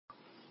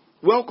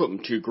Welcome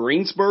to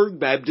Greensburg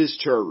Baptist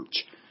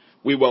Church.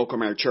 We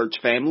welcome our church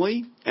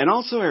family and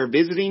also our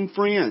visiting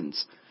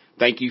friends.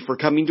 Thank you for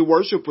coming to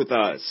worship with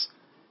us.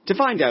 To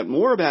find out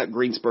more about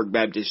Greensburg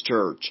Baptist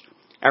Church,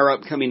 our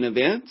upcoming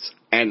events,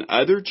 and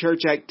other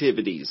church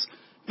activities,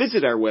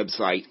 visit our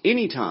website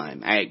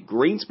anytime at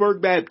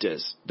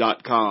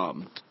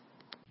greensburgbaptist.com.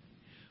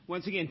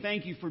 Once again,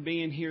 thank you for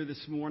being here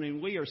this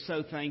morning. We are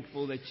so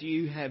thankful that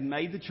you have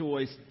made the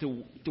choice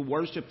to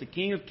worship the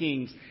King of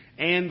Kings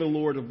and the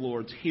Lord of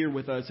Lords here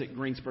with us at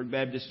Greensburg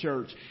Baptist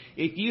Church.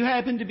 If you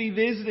happen to be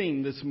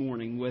visiting this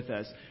morning with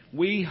us,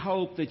 we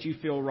hope that you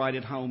feel right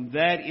at home.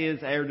 That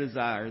is our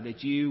desire,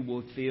 that you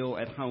will feel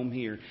at home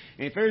here.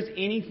 And if there's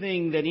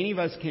anything that any of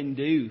us can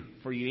do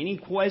for you, any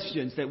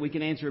questions that we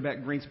can answer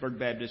about Greensburg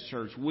Baptist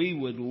Church, we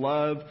would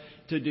love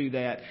to do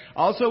that. I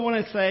also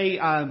want to say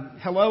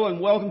hello and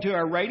welcome to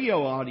our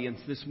radio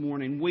audience this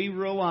morning. We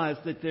realize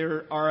that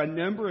there are a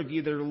number of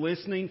you that are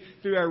listening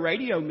through our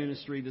radio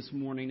ministry this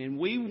morning, and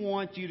we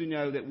want you to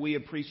know that we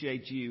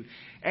appreciate you.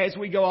 As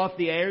we go off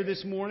the air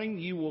this morning,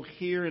 you will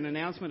hear an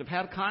announcement of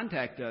how to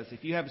contact us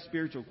if you have a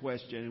spiritual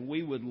question, and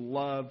we would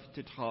love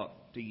to talk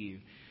to you.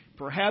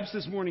 Perhaps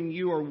this morning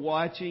you are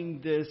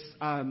watching this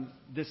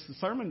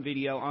sermon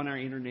video on our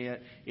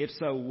internet. If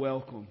so,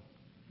 welcome.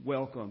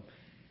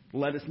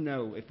 Let us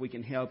know if we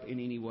can help in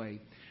any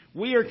way.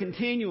 We are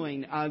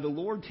continuing the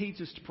Lord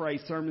Teach Us to Pray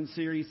sermon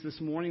series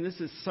this morning. This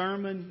is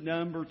sermon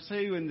number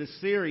 2 in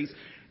this series.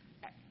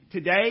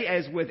 Today,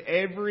 as with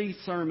every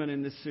sermon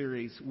in this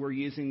series, we're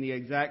using the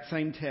exact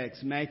same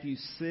text, Matthew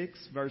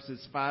 6,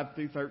 verses 5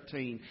 through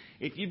 13.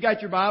 If you've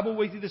got your Bible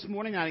with you this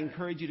morning, I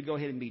encourage you to go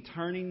ahead and be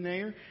turning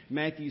there.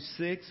 Matthew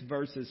 6,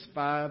 verses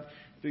 5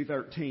 through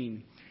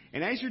 13.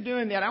 And as you're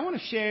doing that, I want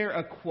to share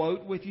a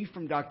quote with you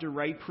from Dr.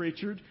 Ray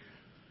Pritchard.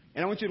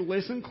 And I want you to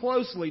listen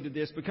closely to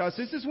this, because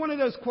this is one of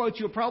those quotes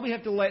you'll probably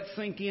have to let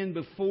sink in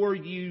before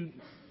you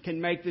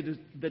can make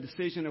the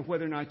decision of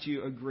whether or not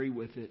you agree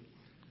with it.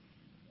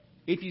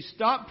 If you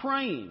stop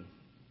praying,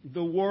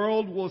 the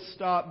world will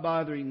stop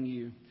bothering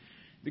you.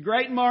 The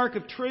great mark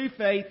of true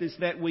faith is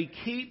that we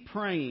keep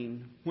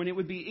praying when it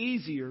would be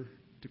easier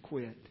to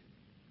quit.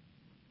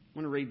 I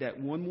want to read that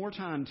one more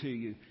time to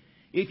you.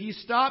 If you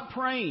stop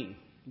praying,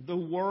 the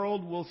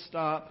world will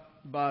stop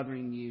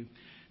bothering you.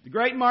 The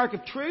great mark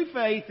of true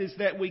faith is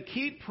that we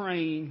keep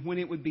praying when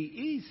it would be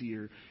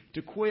easier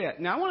to quit.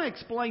 Now, I want to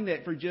explain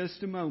that for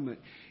just a moment.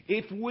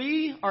 If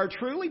we are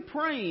truly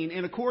praying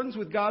in accordance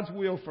with God's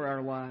will for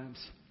our lives,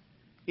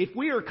 if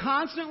we are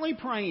constantly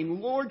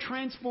praying, Lord,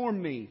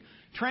 transform me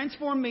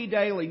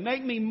daily,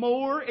 make me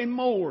more and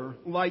more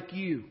like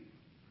you,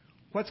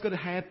 what's going to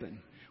happen?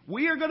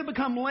 We are going to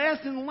become less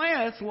and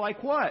less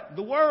like what?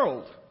 The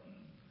world.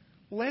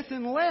 Less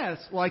and less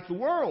like the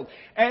world.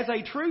 As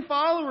a true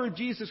follower of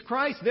Jesus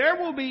Christ, there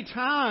will be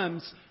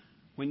times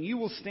when you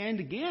will stand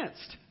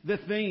against the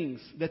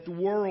things that the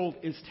world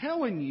is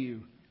telling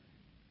you.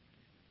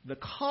 The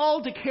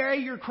call to carry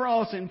your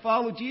cross and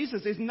follow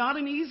Jesus is not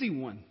an easy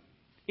one.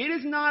 It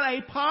is not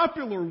a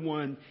popular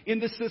one in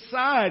the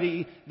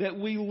society that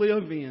we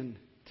live in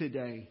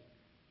today.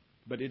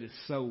 But it is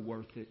so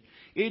worth it.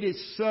 It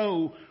is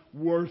so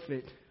worth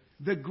it.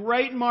 The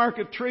great mark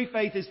of true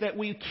faith is that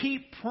we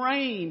keep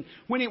praying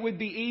when it would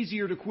be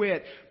easier to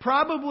quit.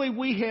 Probably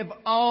we have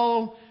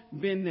all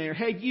been there.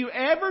 Have you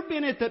ever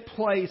been at that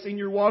place in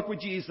your walk with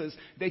Jesus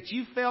that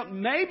you felt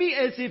maybe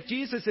as if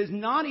Jesus is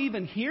not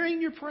even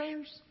hearing your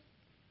prayers?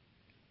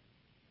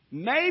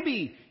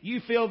 Maybe you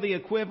feel the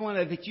equivalent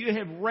of that you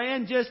have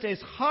ran just as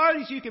hard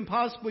as you can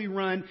possibly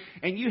run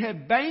and you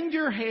have banged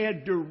your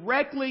head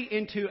directly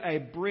into a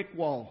brick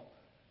wall.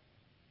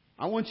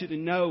 I want you to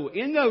know,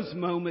 in those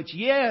moments,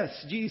 yes,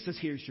 Jesus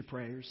hears your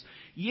prayers.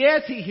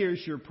 Yes, He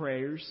hears your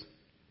prayers.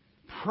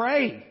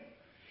 Pray.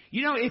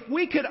 You know, if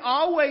we could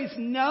always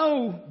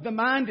know the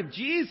mind of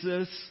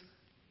Jesus,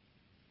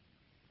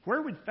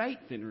 where would faith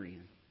enter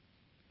in?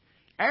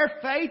 Our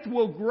faith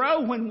will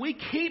grow when we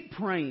keep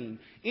praying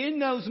in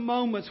those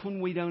moments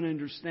when we don't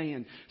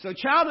understand. So,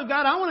 child of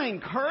God, I want to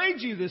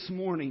encourage you this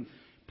morning.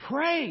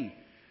 Pray.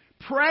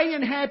 Pray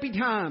in happy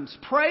times.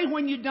 Pray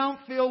when you don't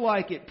feel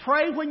like it.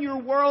 Pray when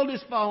your world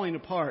is falling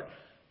apart.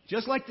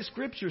 Just like the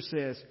Scripture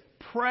says,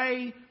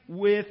 pray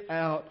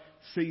without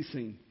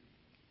ceasing.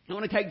 I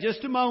want to take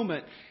just a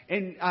moment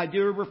and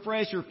do a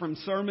refresher from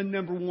sermon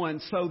number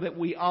 1 so that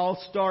we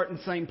all start in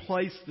the same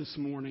place this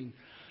morning.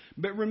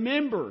 But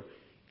remember,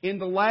 in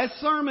the last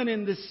sermon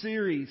in this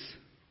series,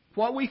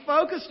 what we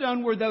focused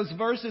on were those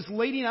verses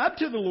leading up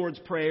to the Lord's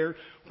Prayer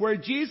where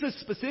Jesus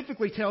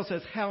specifically tells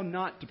us how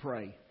not to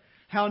pray.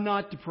 How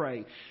not to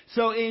pray.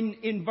 So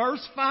in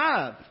verse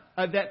 5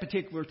 of that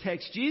particular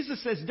text,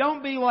 Jesus says,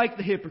 don't be like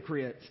the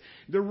hypocrites.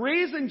 The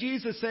reason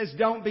Jesus says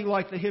don't be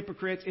like the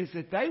hypocrites is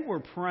that they were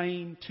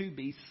praying to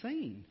be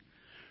seen.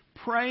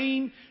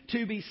 Praying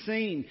to be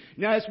seen.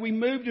 Now as we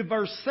move to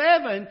verse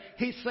 7,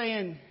 He's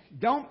saying,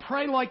 don't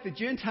pray like the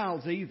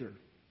Gentiles either.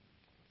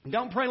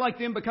 Don't pray like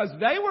them, because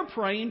they were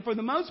praying for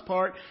the most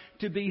part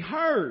to be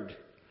heard.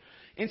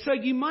 And so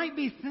you might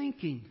be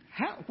thinking,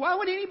 Why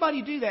would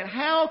anybody do that?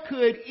 How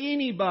could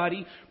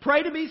anybody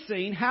pray to be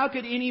seen? How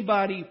could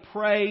anybody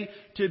pray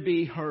to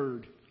be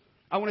heard?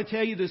 I want to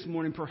tell you this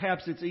morning,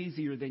 perhaps it's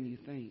easier than you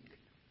think.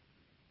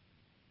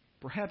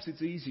 Perhaps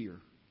it's easier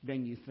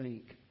than you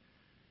think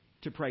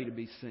to pray to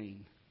be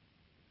seen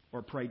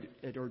or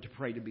to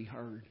pray to be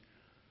heard.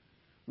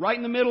 Right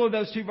in the middle of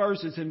those two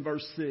verses in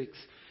verse 6,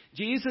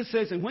 Jesus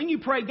says, and when you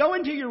pray, go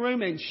into your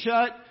room and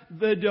shut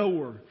the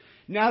door.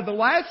 Now, the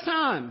last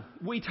time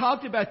we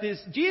talked about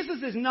this,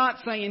 Jesus is not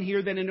saying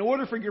here that in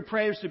order for your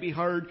prayers to be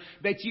heard,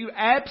 that you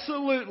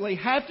absolutely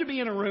have to be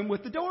in a room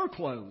with the door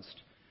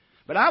closed.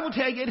 But I will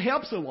tell you, it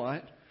helps a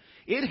lot.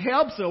 It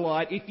helps a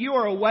lot if you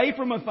are away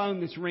from a phone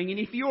that's ringing,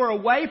 if you are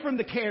away from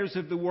the cares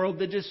of the world,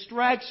 the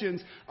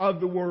distractions of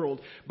the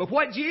world. But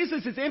what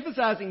Jesus is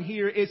emphasizing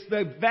here is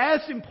the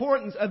vast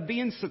importance of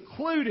being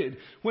secluded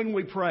when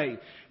we pray.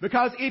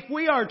 Because if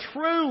we are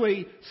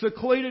truly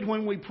secluded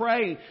when we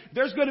pray,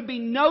 there's going to be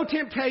no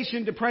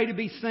temptation to pray to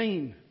be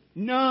seen.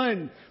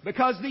 None.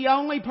 Because the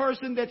only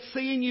person that's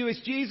seeing you is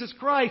Jesus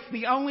Christ,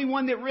 the only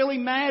one that really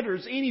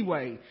matters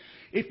anyway.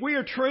 If we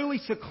are truly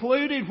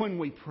secluded when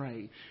we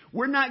pray,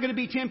 we're not going to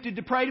be tempted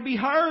to pray to be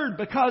heard,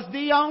 because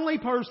the only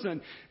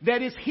person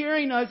that is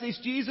hearing us is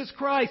Jesus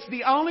Christ,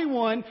 the only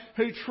one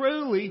who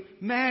truly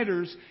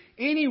matters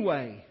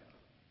anyway.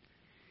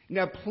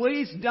 Now,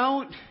 please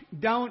don't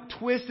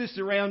twist this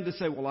around to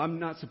say, well, I'm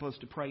not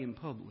supposed to pray in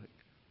public.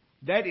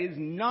 That is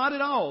not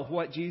at all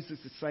what Jesus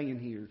is saying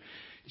here.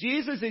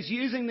 Jesus is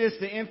using this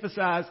to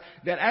emphasize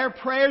that our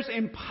prayers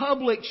in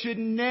public should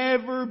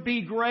never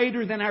be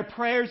greater than our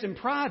prayers in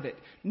private.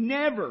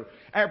 Never.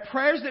 Our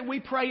prayers that we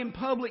pray in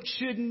public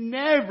should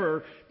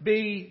never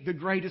be the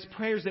greatest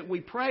prayers that we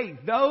pray.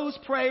 Those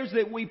prayers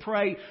that we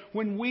pray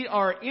when we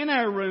are in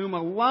our room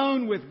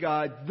alone with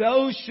God,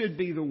 those should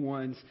be the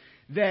ones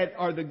that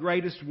are the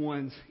greatest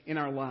ones in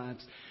our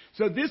lives.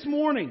 So this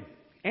morning,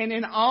 and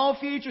in all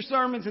future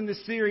sermons in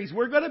this series,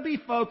 we're going to be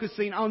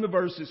focusing on the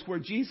verses where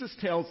Jesus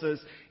tells us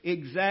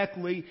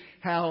exactly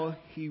how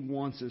He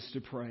wants us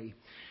to pray.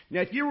 Now,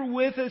 if you were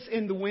with us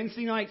in the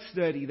Wednesday night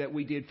study that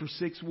we did for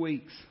 6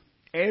 weeks,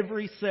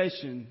 every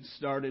session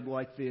started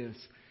like this.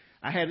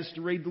 I had us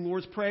to read the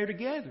Lord's Prayer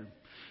together.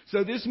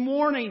 So this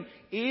morning,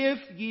 if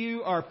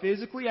you are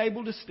physically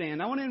able to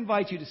stand, I want to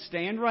invite you to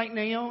stand right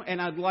now,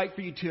 and I'd like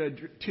for you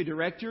to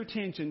direct your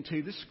attention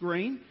to the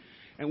screen.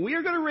 And we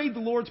are going to read the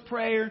Lord's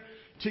Prayer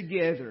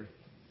together.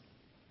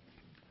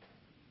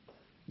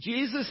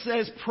 Jesus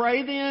says,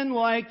 pray then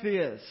like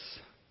this.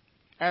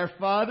 Our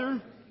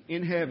Father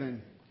in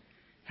heaven,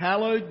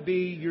 hallowed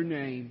be your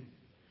name.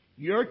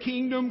 Your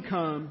kingdom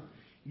come,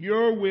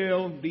 your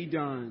will be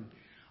done,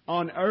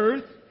 on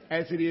earth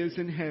as it is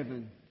in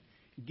heaven.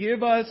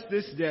 Give us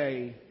this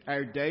day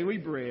our daily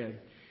bread,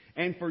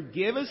 and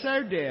forgive us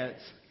our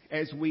debts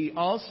as we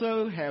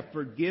also have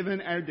forgiven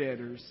our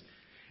debtors.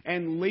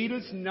 And lead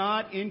us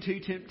not into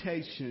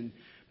temptation,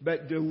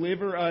 but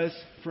deliver us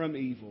from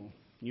evil.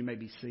 You may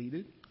be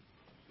seated.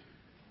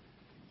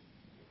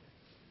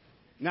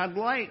 Now, I'd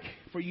like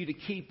for you to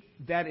keep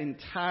that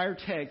entire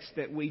text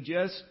that we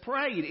just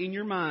prayed in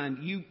your mind.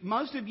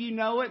 Most of you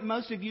know it.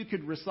 Most of you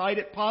could recite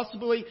it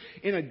possibly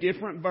in a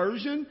different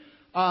version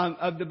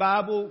of the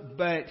Bible,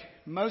 but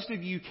most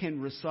of you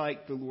can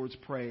recite the Lord's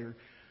Prayer.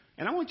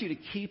 And I want you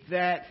to keep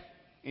that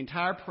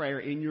entire prayer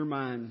in your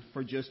mind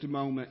for just a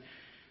moment.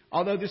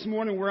 Although this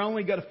morning we're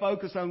only going to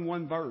focus on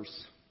one verse,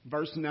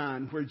 verse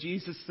 9, where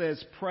Jesus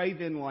says, pray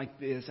then like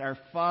this, our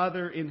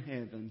Father in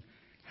heaven,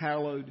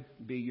 hallowed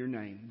be your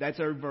name. That's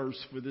our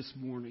verse for this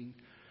morning.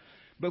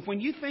 But when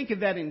you think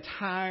of that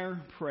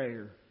entire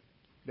prayer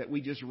that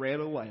we just read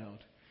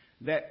aloud,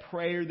 that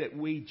prayer that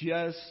we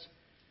just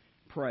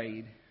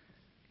prayed,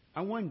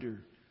 I want to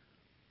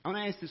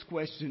ask this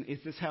question, is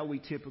this how we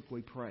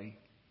typically pray?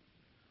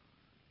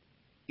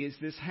 Is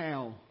this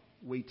how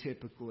we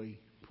typically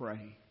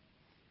pray?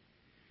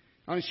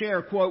 I want to share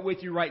a quote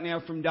with you right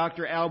now from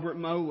Dr. Albert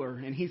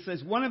Mohler. And he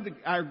says, one of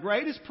our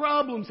greatest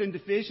problems and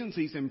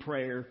deficiencies in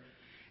prayer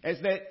is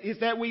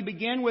that we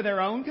begin with our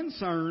own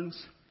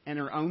concerns and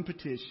our own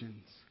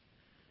petitions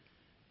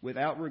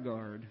without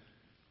regard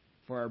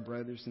for our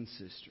brothers and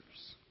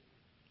sisters.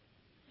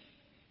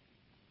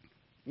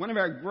 One of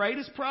our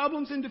greatest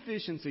problems and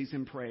deficiencies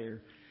in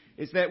prayer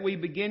is that we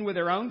begin with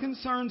our own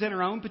concerns and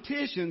our own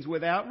petitions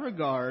without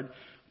regard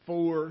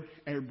for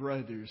our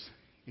brothers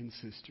and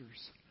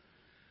sisters.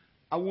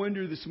 I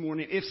wonder this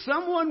morning, if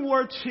someone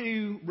were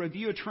to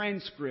review a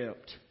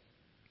transcript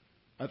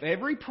of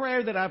every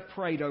prayer that I've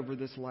prayed over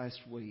this last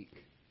week,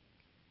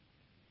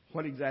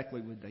 what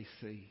exactly would they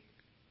see?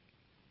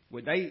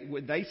 Would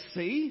they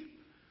see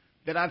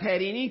that I've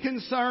had any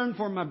concern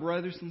for my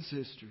brothers and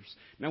sisters?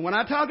 Now, when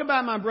I talk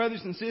about my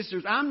brothers and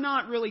sisters, I'm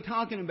not really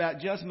talking about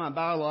just my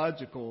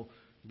biological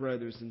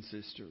brothers and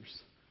sisters.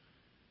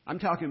 I'm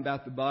talking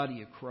about the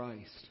body of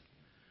Christ.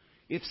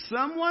 If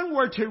someone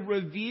were to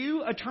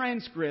review a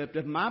transcript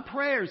of my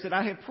prayers that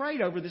I have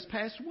prayed over this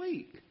past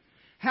week,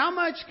 how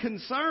much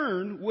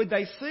concern would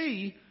they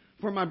see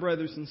for my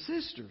brothers and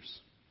sisters?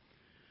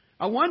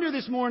 I wonder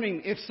this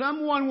morning if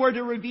someone were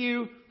to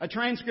review a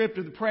transcript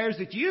of the prayers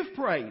that you've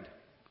prayed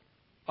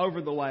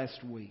over the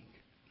last week,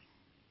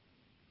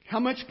 how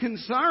much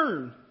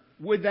concern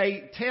would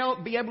they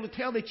be able to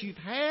tell that you've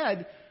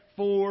had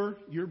for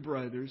your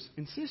brothers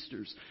and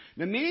sisters?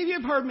 Now, many of you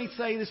have heard me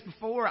say this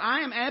before.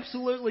 I am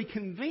absolutely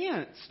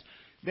convinced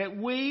that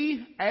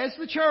we, as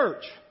the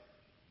church,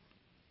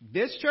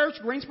 this church,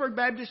 Greensburg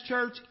Baptist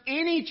Church,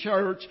 any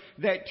church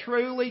that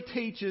truly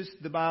teaches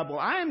the Bible,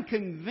 I am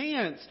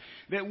convinced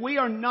that we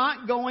are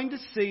not going to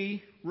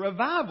see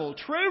revival,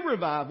 true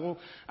revival,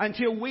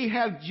 until we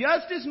have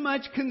just as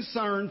much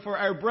concern for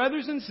our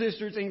brothers and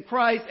sisters in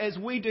Christ as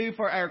we do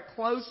for our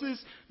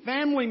closest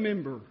family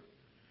member.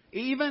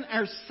 Even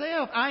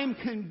ourselves. I am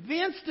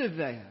convinced of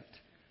that.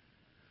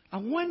 I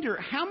wonder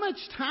how much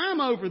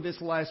time over this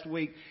last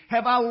week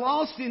have I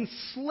lost in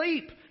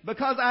sleep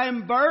because I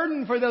am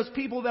burdened for those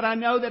people that I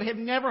know that have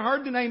never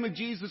heard the name of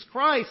Jesus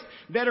Christ,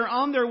 that are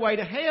on their way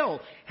to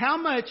hell. How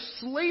much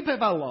sleep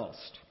have I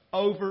lost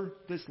over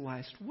this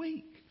last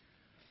week?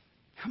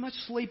 How much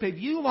sleep have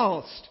you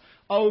lost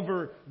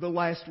over the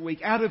last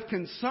week out of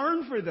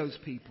concern for those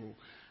people?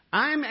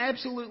 I'm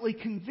absolutely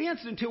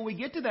convinced until we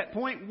get to that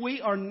point,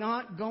 we are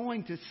not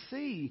going to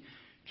see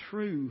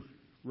true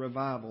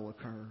revival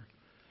occur.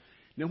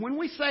 Now, when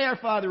we say our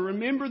Father,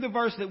 remember the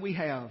verse that we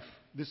have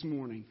this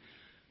morning.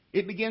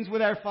 It begins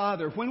with our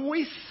Father. When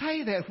we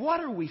say that, what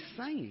are we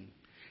saying?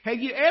 Have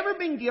you ever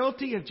been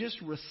guilty of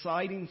just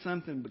reciting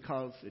something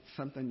because it's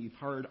something you've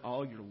heard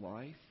all your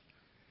life?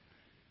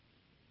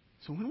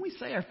 So when we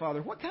say our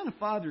Father, what kind of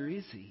Father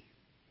is He?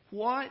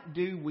 What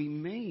do we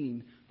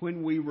mean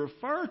when we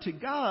refer to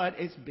God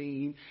as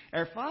being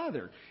our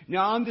Father?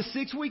 Now, on the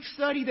 6-week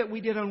study that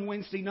we did on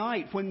Wednesday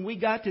night, when we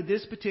got to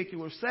this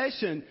particular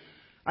session,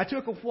 I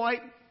took a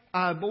white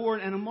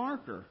board and a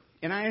marker,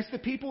 and I asked the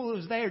people who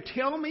was there,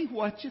 tell me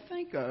what you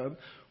think of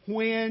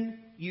when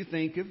you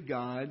think of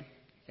God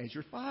as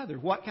your Father.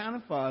 What kind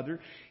of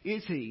Father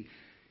is He?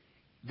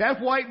 That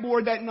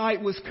whiteboard that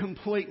night was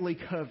completely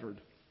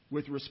covered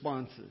with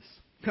responses.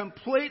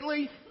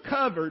 Completely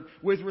covered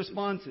with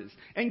responses.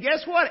 And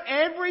guess what?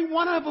 Every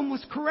one of them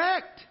was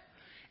correct.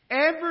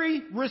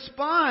 Every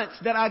response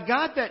that I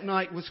got that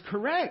night was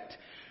correct.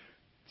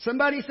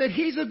 Somebody said,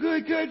 He's a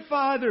good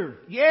Father.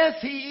 Yes,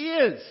 He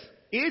is.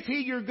 Is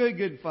He your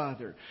good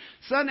Father?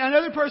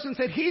 Another person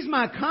said, He's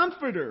my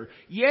comforter.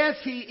 Yes,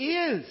 He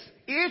is.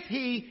 Is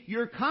He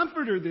your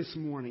comforter this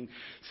morning?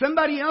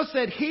 Somebody else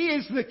said, He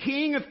is the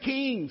King of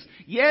Kings.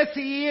 Yes,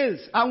 He is.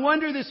 I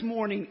wonder this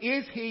morning,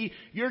 is He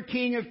your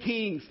King of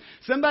Kings?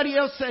 Somebody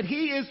else said,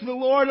 He is the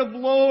Lord of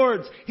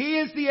Lords. He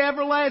is the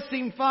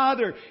everlasting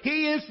Father.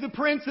 He is the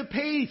Prince of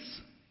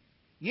Peace.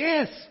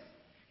 Yes,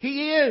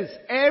 He is.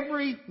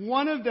 Every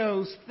one of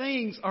those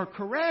things are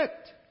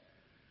correct.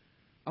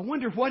 I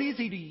wonder, what is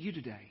He to you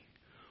today?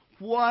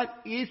 What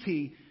is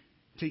He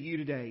to you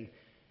today?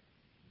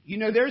 You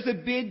know, there's a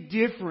big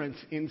difference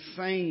in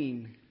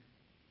saying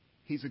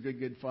He's a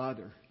good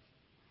Father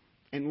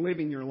and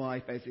living your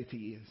life as if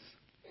He is.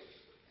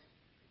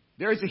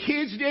 There's a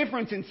huge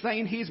difference in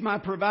saying He's my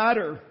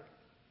provider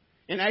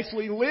and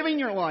actually living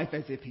your life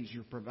as if He's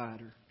your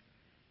provider.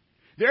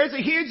 There's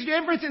a huge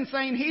difference in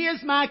saying He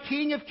is my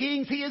King of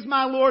Kings, He is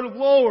my Lord of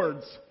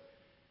Lords,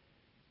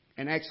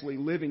 and actually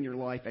living your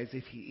life as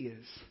if He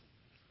is.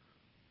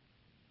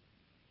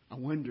 I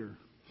wonder,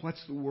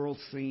 what's the world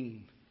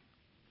seeing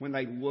when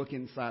they look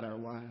inside our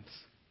lives?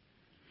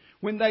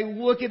 When they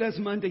look at us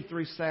Monday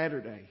through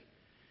Saturday,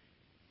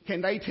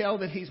 can they tell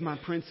that He's my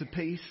Prince of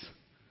Peace?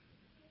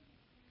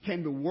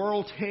 Can the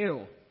world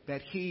tell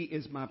that He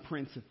is my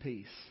Prince of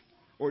Peace?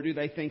 Or do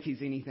they think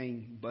He's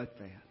anything but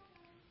that?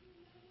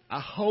 I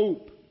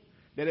hope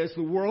that as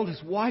the world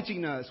is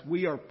watching us,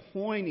 we are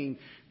pointing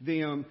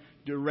them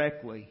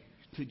directly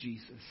to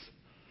Jesus.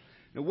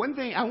 Now, one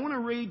thing, I want to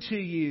read to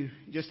you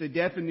just a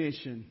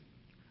definition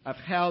of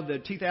how the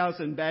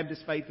 2000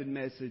 Baptist Faith and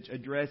Message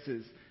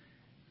addresses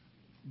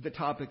the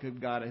topic of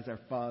God as our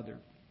Father.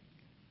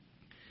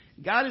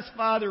 God as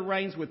Father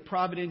reigns with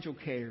providential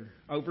care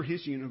over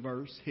His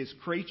universe, His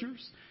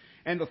creatures,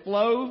 and the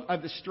flow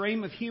of the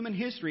stream of human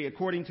history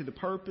according to the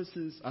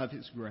purposes of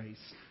His grace.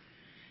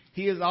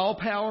 He is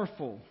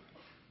all-powerful,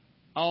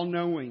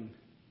 all-knowing,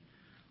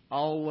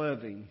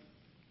 all-loving,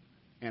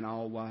 and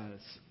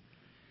all-wise.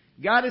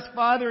 God is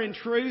Father in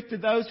truth to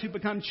those who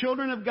become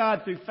children of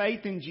God through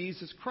faith in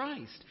Jesus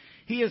Christ.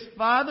 He is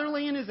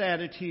fatherly in His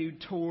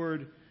attitude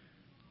toward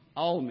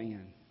all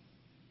men,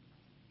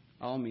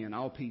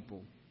 all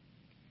people.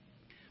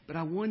 But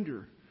I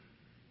wonder,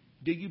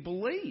 do you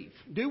believe?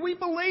 Do we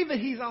believe that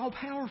He's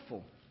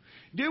all-powerful?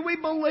 Do we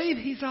believe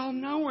He's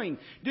all-knowing?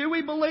 Do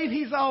we believe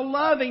He's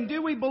all-loving?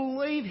 Do we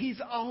believe He's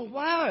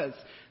all-wise?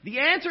 The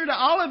answer to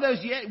all of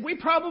those, we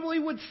probably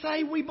would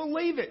say we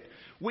believe it.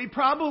 We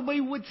probably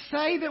would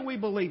say that we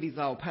believe He's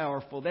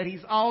all-powerful, that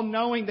He's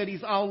all-knowing, that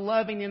He's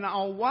all-loving and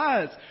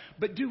all-wise.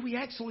 But do we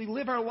actually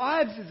live our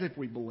lives as if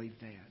we believe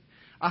that?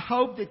 I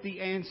hope that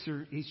the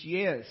answer is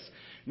yes.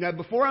 Now,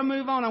 before I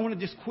move on, I want to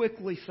just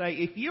quickly say,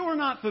 if you are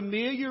not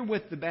familiar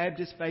with the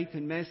Baptist Faith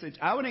and Message,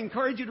 I would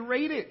encourage you to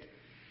read it.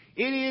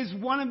 It is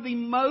one of the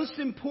most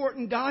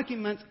important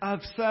documents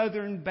of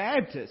Southern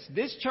Baptists.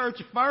 This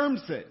church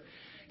affirms it.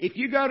 If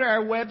you go to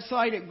our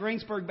website at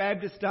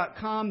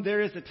greensburgbaptist.com,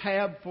 there is a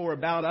tab for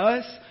About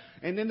Us,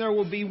 and then there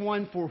will be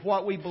one for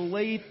What We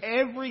Believe.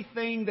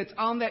 Everything that's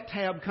on that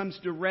tab comes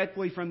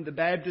directly from the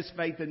Baptist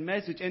Faith and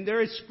Message, and there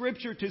is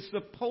Scripture to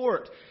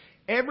support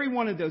every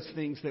one of those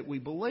things that we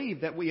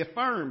believe, that we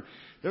affirm.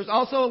 There's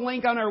also a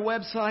link on our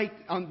website,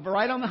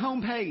 right on the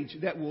home page,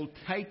 that will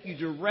take you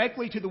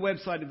directly to the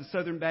website of the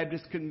Southern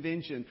Baptist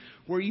Convention,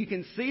 where you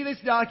can see this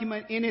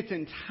document in its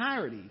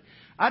entirety.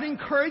 I'd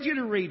encourage you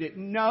to read it.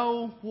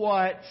 Know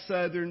what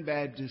Southern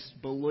Baptists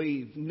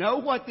believe. Know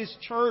what this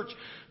church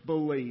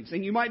believes.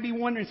 And you might be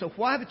wondering, so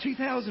why the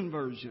 2000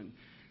 version?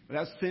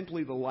 Well, that's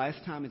simply the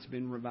last time it's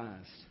been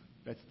revised.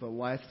 That's the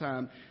last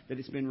time that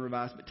it's been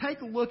revised. But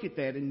take a look at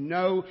that and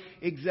know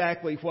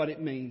exactly what it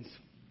means.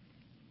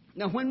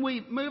 Now, when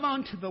we move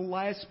on to the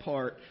last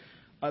part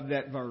of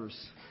that verse,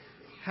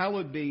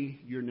 hallowed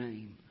be your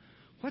name.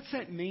 What's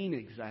that mean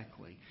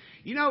exactly?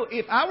 You know,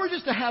 if I were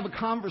just to have a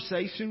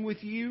conversation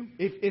with you,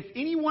 if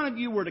any one of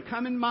you were to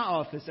come in my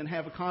office and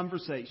have a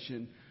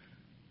conversation,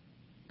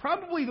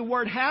 probably the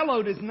word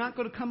hallowed is not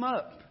going to come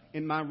up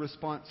in my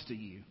response to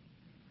you.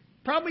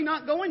 Probably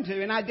not going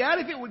to. And I doubt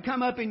if it would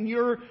come up in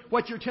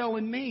what you're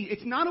telling me.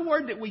 It's not a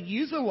word that we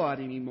use a lot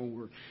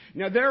anymore.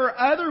 Now, there are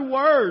other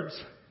words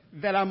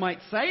that I might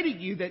say to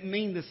you that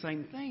mean the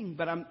same thing,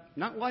 but I'm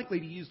not likely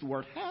to use the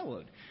word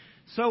hallowed.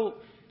 So,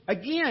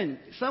 again,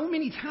 so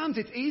many times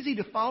it's easy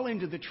to fall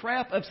into the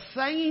trap of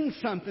saying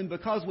something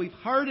because we've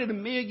heard it a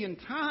million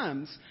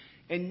times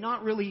and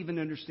not really even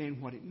understand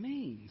what it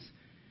means.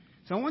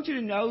 So I want you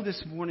to know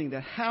this morning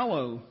that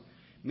hallow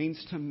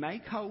means to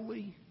make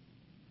holy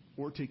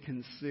or to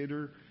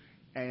consider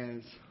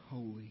as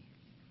holy.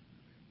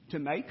 To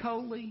make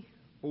holy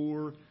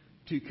or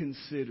to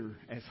consider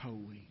as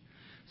holy.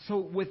 So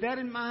with that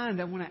in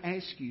mind, I want to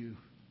ask you,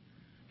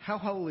 how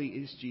holy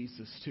is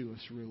Jesus to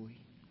us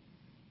really?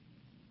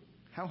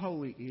 How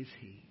holy is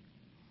He?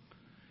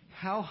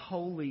 How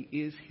holy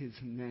is His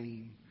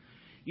name?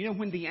 You know,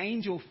 when the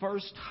angel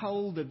first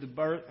told of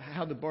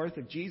how the birth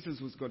of Jesus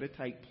was going to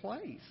take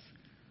place,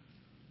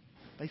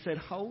 they said,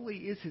 holy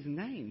is His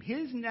name.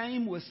 His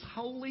name was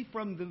holy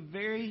from the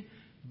very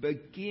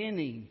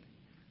beginning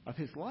of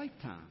His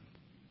lifetime.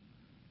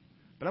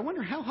 But I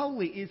wonder, how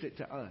holy is it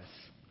to us?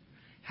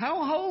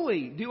 How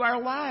holy do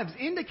our lives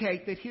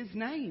indicate that His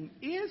name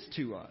is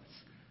to us?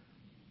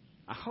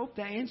 I hope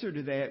the answer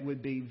to that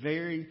would be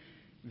very,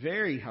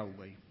 very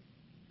holy.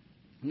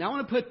 Now I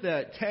want to put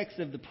the text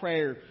of the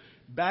prayer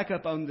back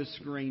up on the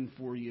screen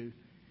for you.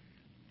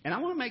 And I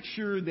want to make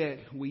sure that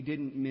we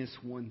didn't miss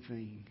one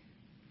thing.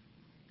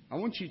 I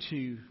want you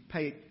to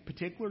pay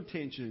particular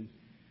attention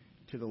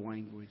to the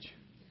language,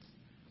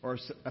 or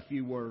a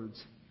few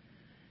words.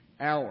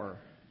 Our,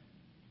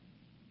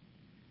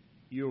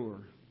 your,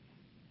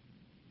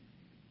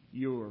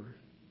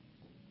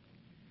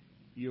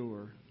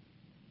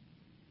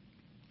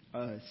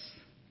 us,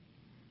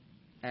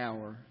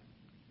 our,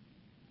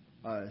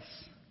 us,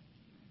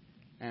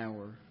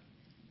 our,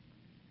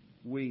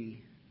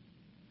 we,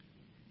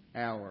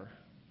 our,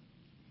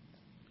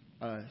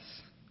 us,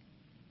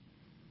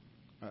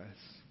 us.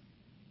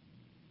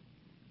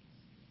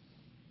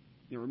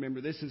 You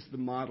remember, this is the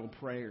model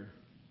prayer.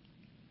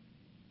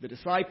 The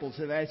disciples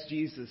have asked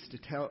Jesus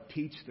to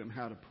teach them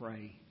how to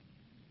pray.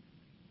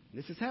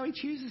 This is how He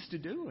chooses to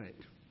do it.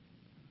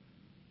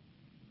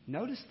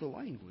 Notice the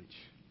language.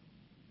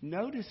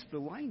 Notice the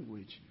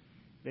language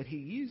that He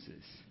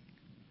uses.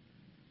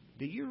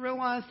 Do you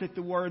realize that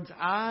the words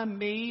I,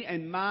 me,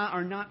 and my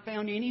are not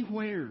found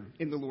anywhere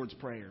in the Lord's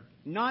Prayer?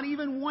 Not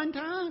even one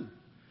time.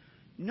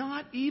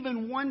 Not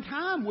even one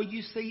time will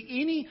you see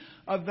any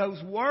of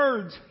those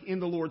words in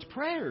the Lord's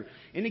Prayer.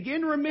 And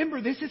again,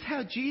 remember, this is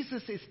how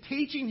Jesus is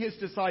teaching His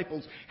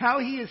disciples, how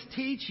He is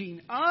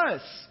teaching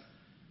us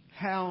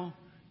how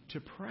to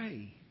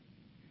pray.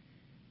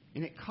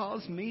 And it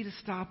caused me to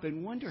stop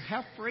and wonder,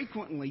 how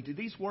frequently do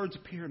these words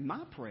appear in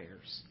my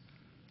prayers?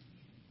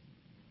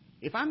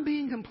 If I'm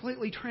being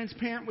completely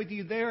transparent with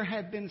you, there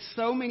have been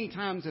so many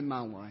times in my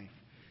life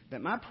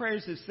that my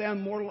prayers have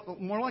sounded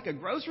more like a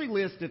grocery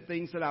list of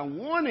things that I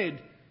wanted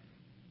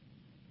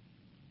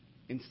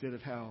instead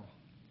of how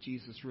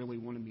Jesus really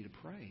wanted me to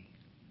pray.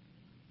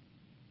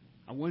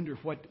 I wonder,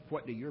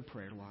 what do your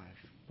prayer life?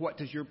 What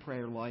does your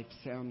prayer life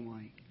sound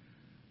like?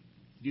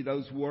 Do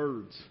those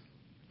words,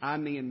 I,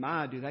 me, and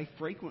my, do they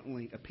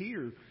frequently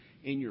appear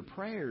in your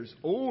prayers?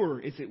 Or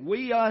is it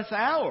we, us,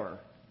 our?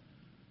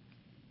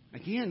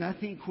 Again, I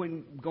think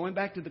going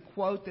back to the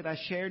quote that I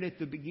shared at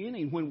the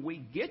beginning, when we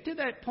get to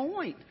that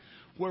point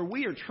where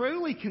we are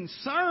truly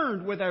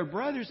concerned with our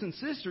brothers and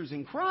sisters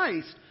in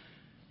Christ,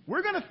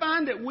 we're going to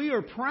find that we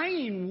are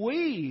praying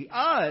we,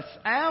 us,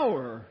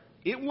 our.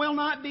 It will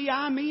not be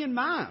I, me, and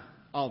my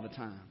all the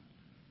time.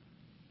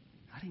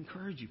 I'd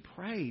encourage you,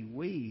 pray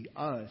we,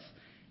 us,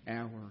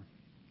 hour.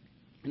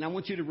 And I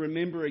want you to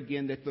remember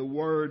again that the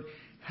word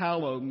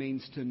hallow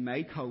means to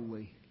make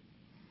holy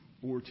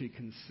or to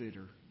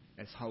consider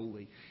as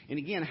holy. And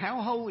again,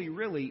 how holy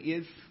really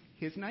is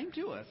His name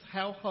to us?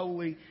 How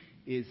holy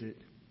is it?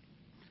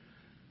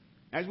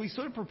 As we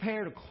sort of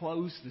prepare to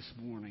close this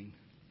morning,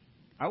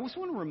 I just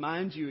want to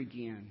remind you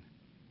again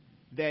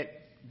that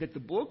the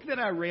book that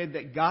I read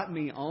that got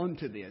me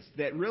onto this,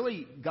 that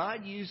really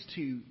God used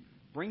to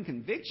bring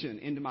conviction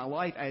into my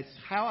life as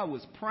how I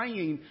was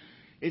praying,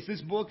 is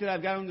this book that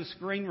I've got on the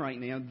screen right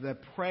now, The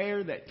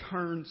Prayer That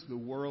Turns the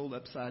World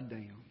Upside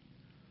Down.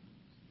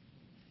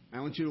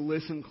 I want you to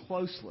listen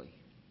closely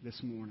this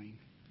morning.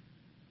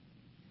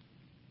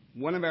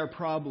 One of our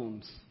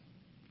problems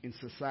in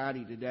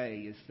society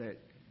today is that,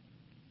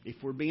 if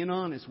we're being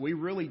honest, we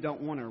really don't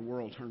want our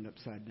world turned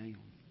upside down.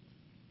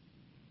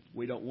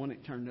 We don't want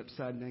it turned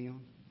upside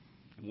down.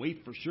 And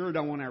we for sure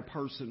don't want our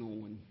personal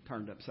one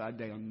turned upside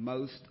down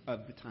most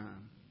of the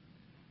time.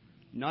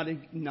 Not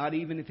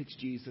even if it's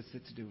Jesus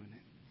that's doing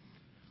it.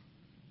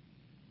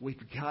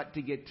 We've got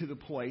to get to the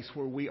place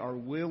where we are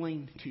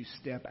willing to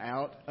step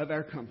out of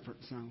our comfort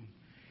zone.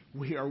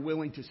 We are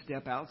willing to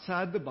step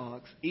outside the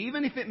box,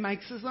 even if it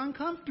makes us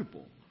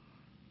uncomfortable.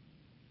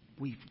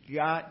 We've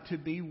got to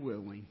be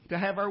willing to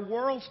have our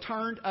worlds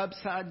turned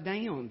upside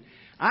down.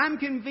 I'm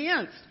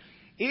convinced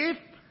if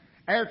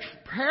our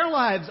prayer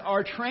lives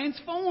are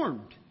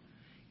transformed,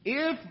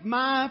 if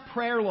my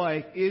prayer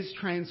life is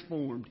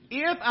transformed,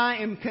 if I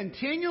am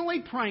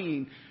continually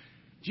praying,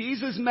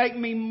 Jesus, make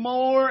me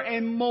more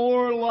and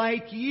more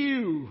like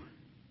you,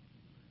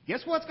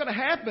 guess what's going to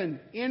happen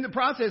in the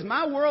process?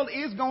 My world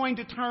is going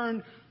to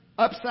turn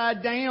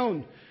upside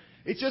down.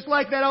 It's just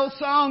like that old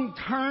song,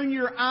 turn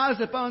your eyes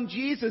upon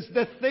Jesus.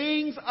 The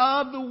things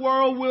of the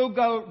world will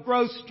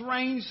grow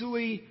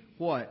strangely,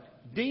 what?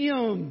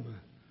 Dim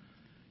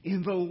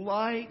in the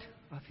light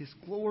of His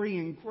glory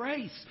and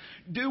grace.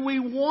 Do we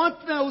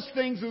want those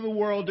things of the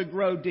world to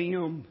grow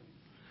dim?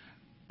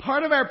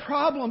 Part of our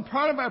problem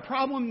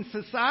in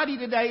society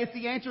today is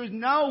the answer is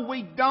no,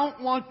 we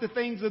don't want the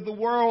things of the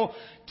world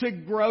to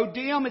grow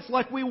dim. It's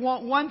like we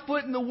want one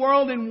foot in the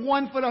world and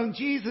one foot on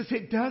Jesus.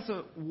 It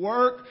doesn't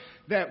work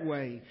that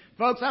way.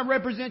 Folks, I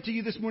represent to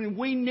you this morning,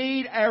 we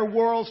need our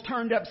worlds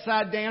turned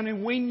upside down,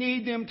 and we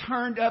need them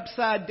turned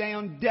upside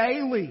down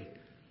daily.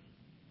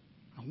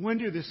 I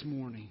wonder this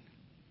morning,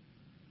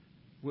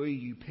 will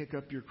you pick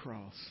up your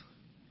cross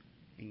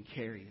and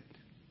carry it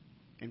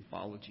and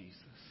follow Jesus?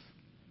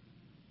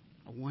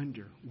 I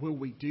wonder, will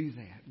we do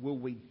that? Will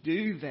we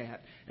do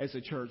that as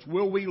a church?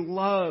 Will we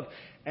love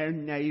our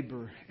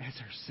neighbor as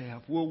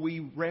ourselves? Will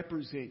we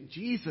represent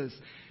Jesus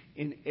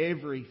in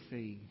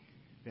everything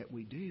that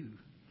we do?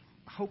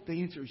 I hope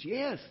the answer is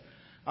yes.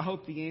 I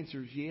hope the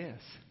answer is yes.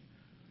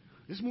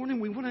 This morning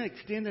we want to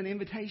extend an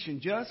invitation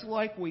just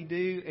like we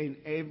do in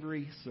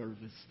every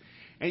service.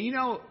 And you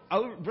know,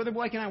 Brother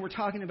Blake and I were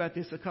talking about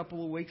this a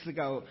couple of weeks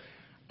ago.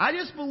 I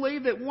just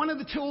believe that one of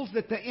the tools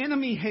that the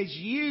enemy has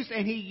used,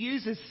 and he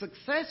uses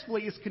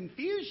successfully, is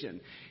confusion.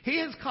 He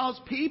has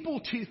caused people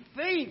to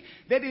think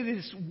that it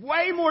is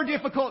way more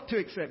difficult to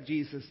accept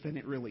Jesus than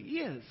it really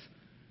is.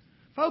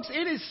 Folks,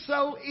 it is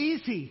so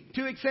easy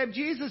to accept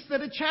Jesus that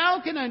a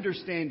child can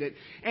understand it.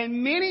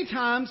 And many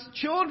times,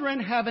 children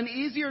have an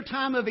easier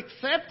time of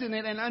accepting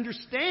it and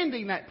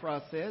understanding that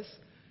process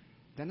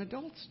than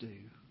adults do.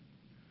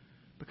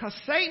 Because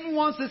Satan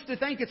wants us to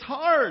think it's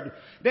hard,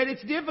 that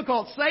it's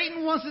difficult.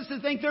 Satan wants us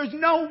to think there's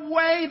no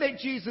way that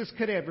Jesus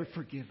could ever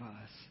forgive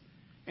us.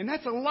 And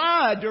that's a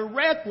lie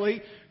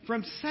directly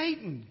from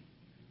Satan.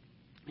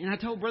 And I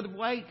told Brother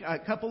Blake a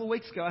couple of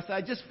weeks ago, I said,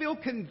 I just feel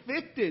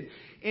convicted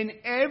in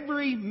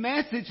every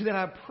message that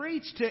I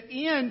preach to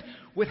end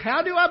with,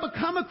 how do I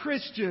become a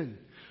Christian?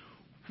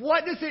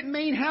 What does it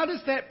mean? How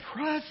does that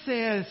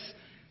process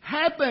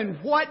happen?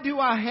 What do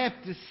I have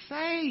to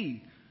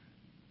say?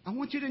 I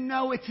want you to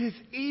know it's as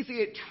easy.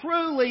 It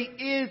truly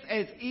is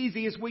as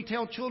easy as we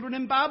tell children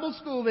in Bible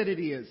school that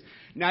it is.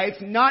 Now,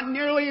 it's not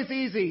nearly as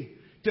easy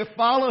to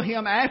follow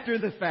Him after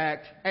the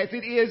fact as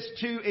it is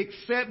to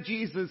accept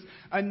Jesus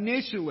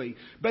initially.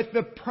 But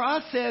the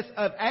process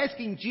of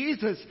asking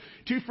Jesus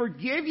to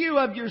forgive you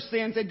of your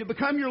sins and to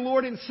become your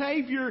Lord and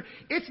Savior,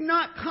 it's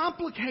not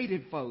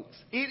complicated, folks.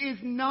 It is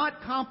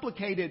not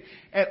complicated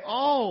at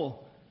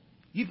all.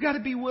 You've got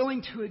to be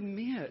willing to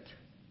admit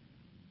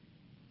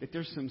that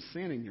there's some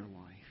sin in your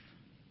life,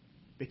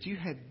 that you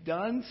have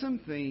done some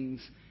things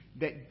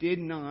that did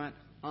not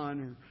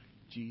honor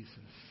Jesus.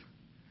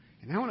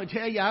 And I want to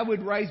tell you, I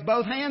would raise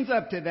both hands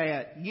up to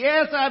that.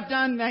 Yes, I've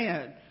done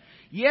that.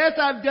 Yes,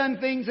 I've done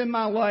things in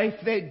my life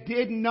that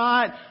did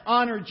not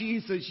honor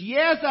Jesus.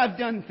 Yes, I've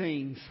done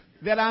things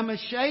that I'm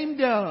ashamed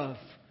of.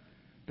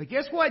 But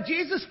guess what?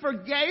 Jesus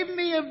forgave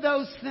me of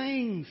those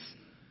things.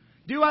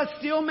 Do I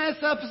still mess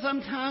up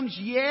sometimes?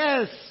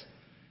 Yes.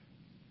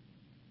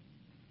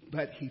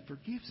 But He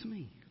forgives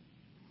me.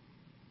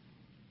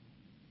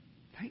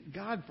 Thank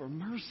God for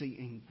mercy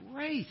and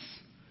grace.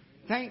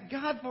 Thank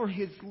God for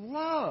His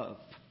love.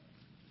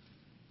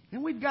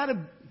 And we've got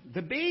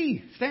the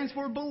B stands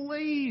for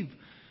believe.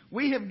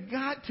 We have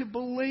got to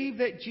believe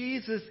that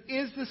Jesus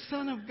is the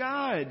Son of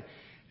God,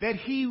 that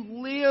He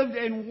lived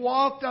and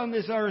walked on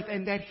this earth,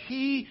 and that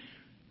He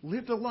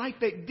lived a life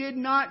that did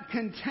not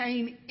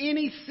contain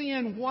any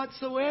sin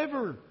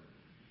whatsoever.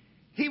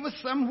 He was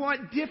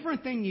somewhat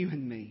different than you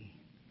and me.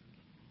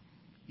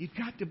 You've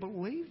got to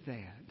believe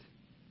that.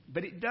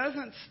 But it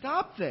doesn't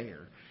stop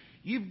there.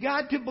 You've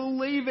got to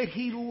believe that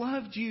He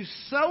loved you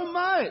so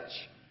much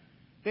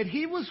that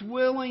He was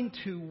willing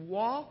to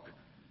walk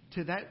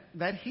to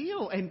that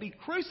hill and be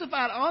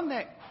crucified on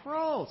that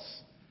cross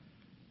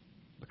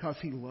because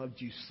He loved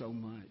you so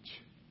much.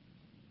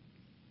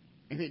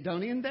 And it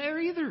don't end there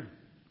either.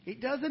 It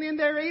doesn't end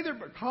there either,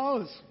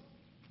 because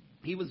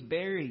He was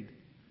buried.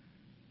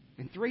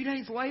 And 3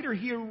 days later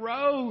He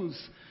arose.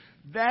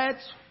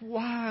 That's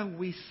why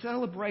we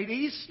celebrate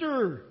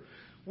Easter.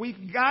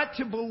 We've got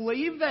to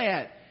believe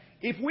that.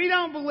 If we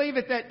don't believe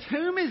that that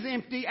tomb is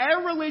empty,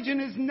 our religion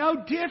is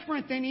no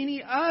different than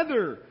any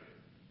other.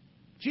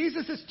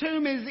 Jesus'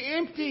 tomb is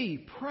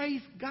empty.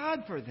 Praise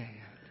God for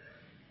that.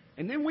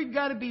 And then we've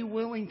got to be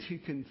willing to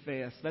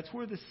confess. That's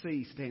where the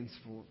C stands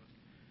for.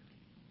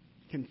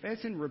 Confess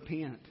and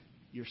repent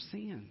your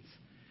sins.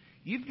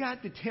 You've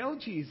got to tell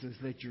Jesus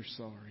that you're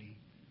sorry.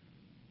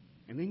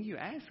 And then you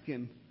ask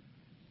Him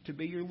to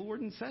be your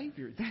Lord and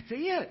Savior. That's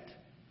it.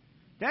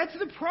 That's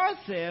the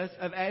process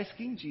of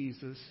asking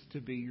Jesus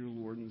to be your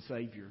Lord and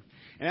Savior.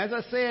 And as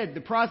I said,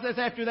 the process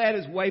after that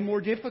is way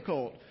more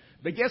difficult.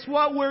 But guess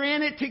what? We're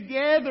in it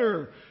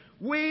together.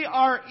 We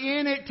are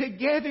in it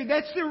together.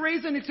 That's the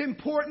reason it's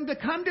important to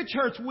come to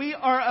church. We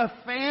are a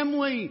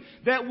family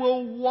that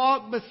will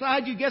walk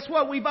beside you. Guess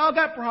what? We've all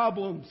got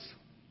problems.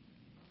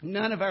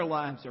 None of our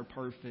lives are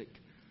perfect,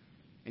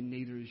 and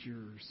neither is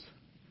yours.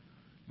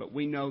 But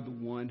we know the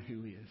one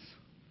who is.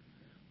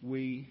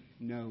 We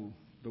know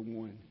the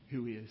one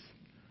who is.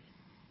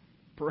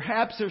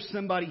 Perhaps there's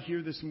somebody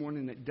here this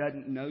morning that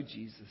doesn't know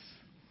Jesus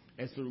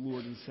as their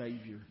Lord and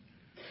Savior.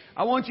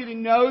 I want you to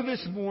know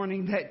this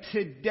morning that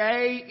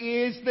today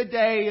is the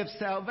day of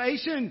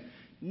salvation.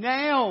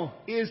 Now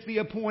is the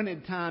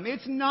appointed time.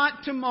 It's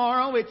not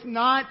tomorrow. It's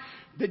not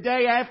the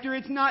day after.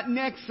 It's not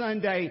next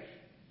Sunday.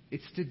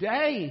 It's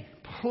today.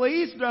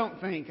 Please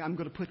don't think I'm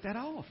going to put that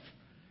off.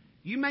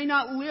 You may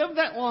not live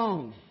that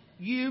long.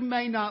 You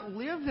may not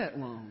live that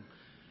long.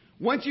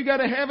 Once you go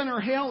to heaven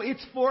or hell,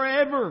 it's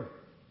forever.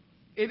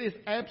 It is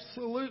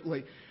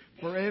absolutely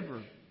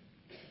forever.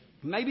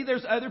 Maybe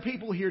there's other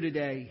people here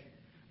today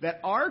that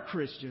are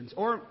Christians,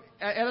 and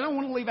I don't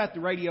want to leave out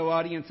the radio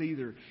audience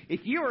either.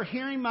 If you are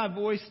hearing my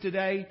voice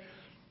today,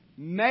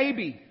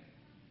 maybe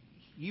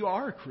you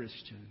are a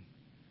Christian,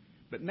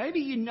 but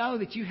maybe you know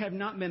that you have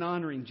not been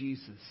honoring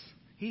Jesus.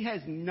 He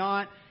has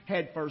not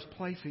had first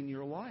place in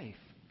your life.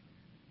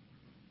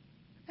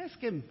 Ask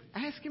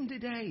Him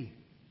today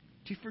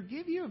to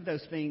forgive you of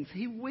those things.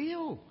 He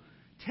will.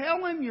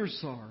 Tell Him you're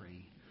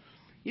sorry.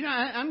 You know,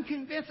 I'm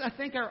convinced, I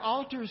think our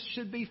altars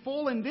should be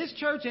full in this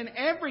church and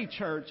every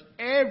church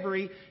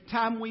every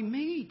time we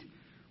meet.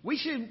 We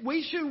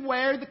should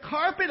wear the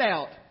carpet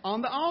out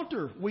on the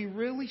altar. We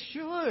really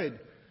should.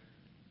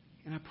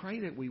 And I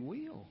pray that we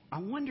will. I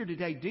wonder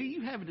today, do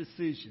you have a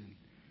decision?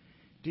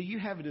 Do you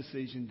have a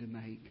decision to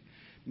make?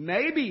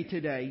 Maybe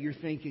today you're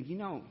thinking, you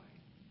know,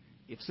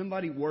 if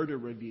somebody were to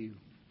review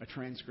a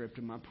transcript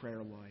of my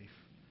prayer life,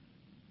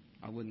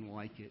 I wouldn't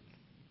like it.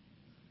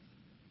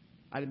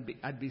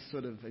 I'd be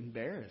sort of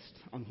embarrassed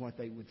on what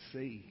they would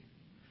see.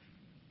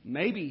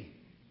 Maybe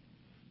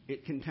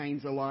it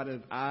contains a lot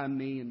of I,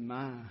 me, and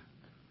my.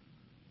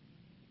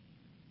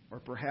 Or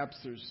perhaps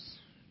there's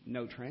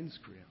no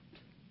transcript.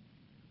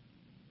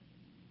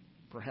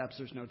 Perhaps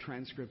there's no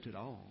transcript at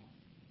all.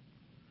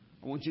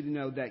 I want you to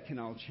know that can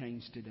all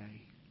change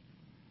today.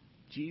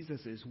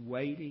 Jesus is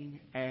waiting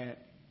at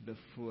the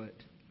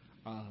foot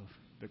of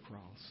the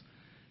cross.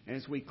 And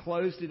as we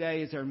close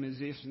today, as our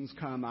musicians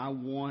come, I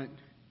want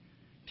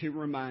to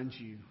remind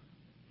you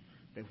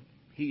that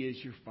He is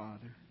your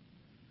Father.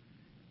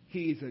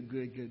 He is a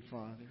good, good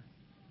Father.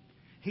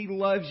 He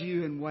loves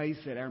you in ways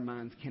that our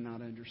minds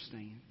cannot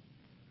understand.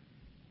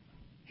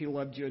 He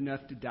loved you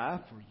enough to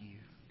die for you.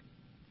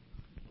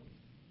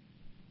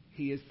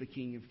 He is the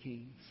King of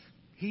Kings.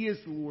 He is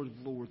the Lord of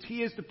Lords.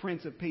 He is the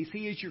Prince of Peace.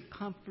 He is your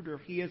comforter.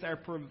 He is our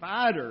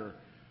provider.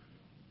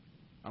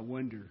 I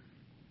wonder,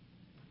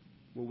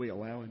 will we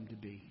allow Him to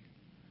be?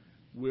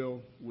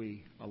 Will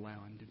we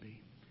allow Him to be?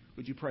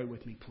 Would you pray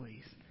with me,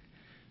 please?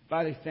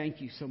 Father, thank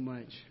you so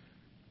much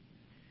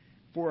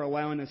for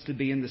allowing us to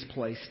be in this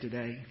place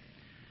today.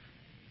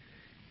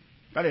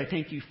 Father, I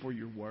thank you for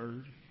your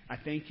word. I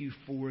thank you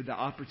for the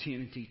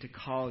opportunity to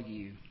call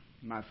you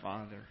my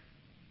Father.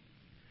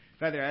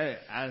 Father,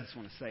 I just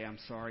want to say I'm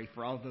sorry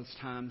for all those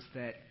times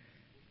that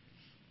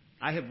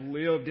I have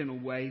lived in a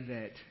way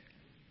that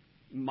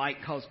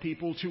might cause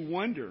people to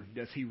wonder,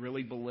 does he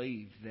really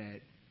believe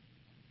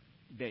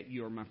that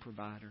you're my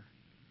provider?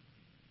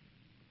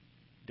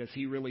 Does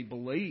he really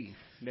believe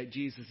that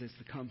Jesus is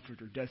the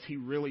comforter? Does he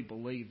really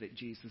believe that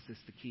Jesus is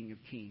the King of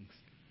Kings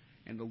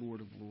and the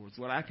Lord of Lords?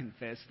 Lord, I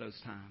confess those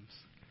times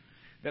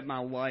that my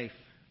life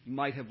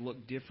might have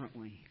looked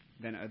differently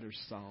than others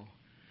saw.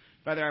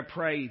 Father, I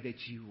pray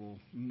that you will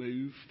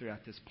move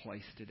throughout this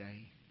place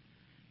today.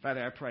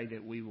 Father, I pray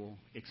that we will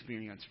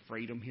experience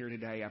freedom here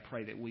today. I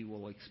pray that we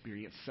will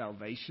experience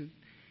salvation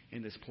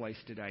in this place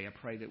today. I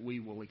pray that we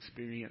will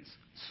experience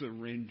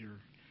surrender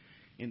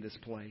in this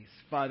place.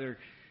 Father,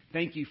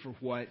 thank you for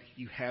what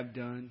you have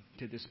done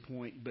to this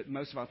point, but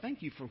most of all,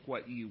 thank you for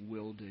what you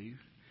will do.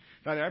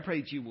 Father, I pray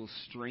that you will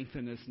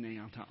strengthen us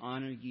now to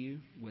honor you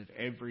with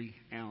every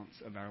ounce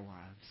of our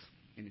lives.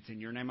 And it's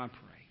in your name I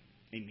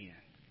pray. Amen.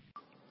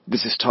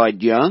 This is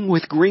Todd Young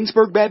with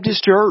Greensburg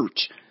Baptist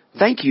Church.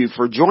 Thank you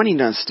for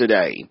joining us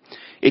today.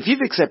 If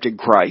you've accepted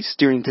Christ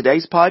during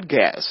today's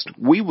podcast,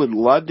 we would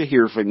love to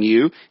hear from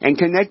you and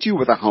connect you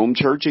with a home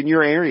church in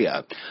your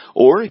area.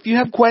 Or if you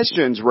have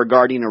questions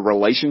regarding a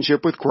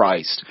relationship with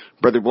Christ,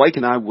 Brother Blake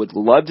and I would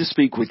love to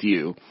speak with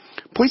you.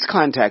 Please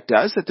contact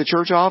us at the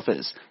church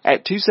office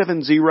at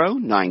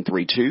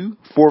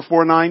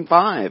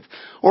 270-932-4495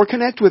 or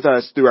connect with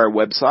us through our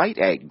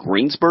website at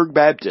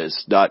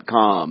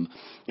greensburgbaptist.com.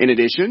 In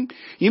addition,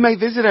 you may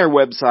visit our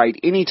website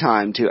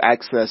anytime to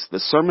access the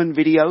sermon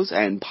videos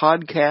and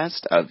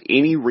podcast of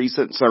any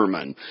recent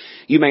sermon.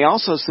 You may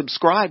also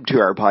subscribe to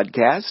our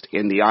podcast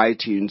in the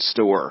iTunes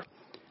Store.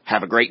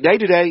 Have a great day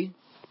today.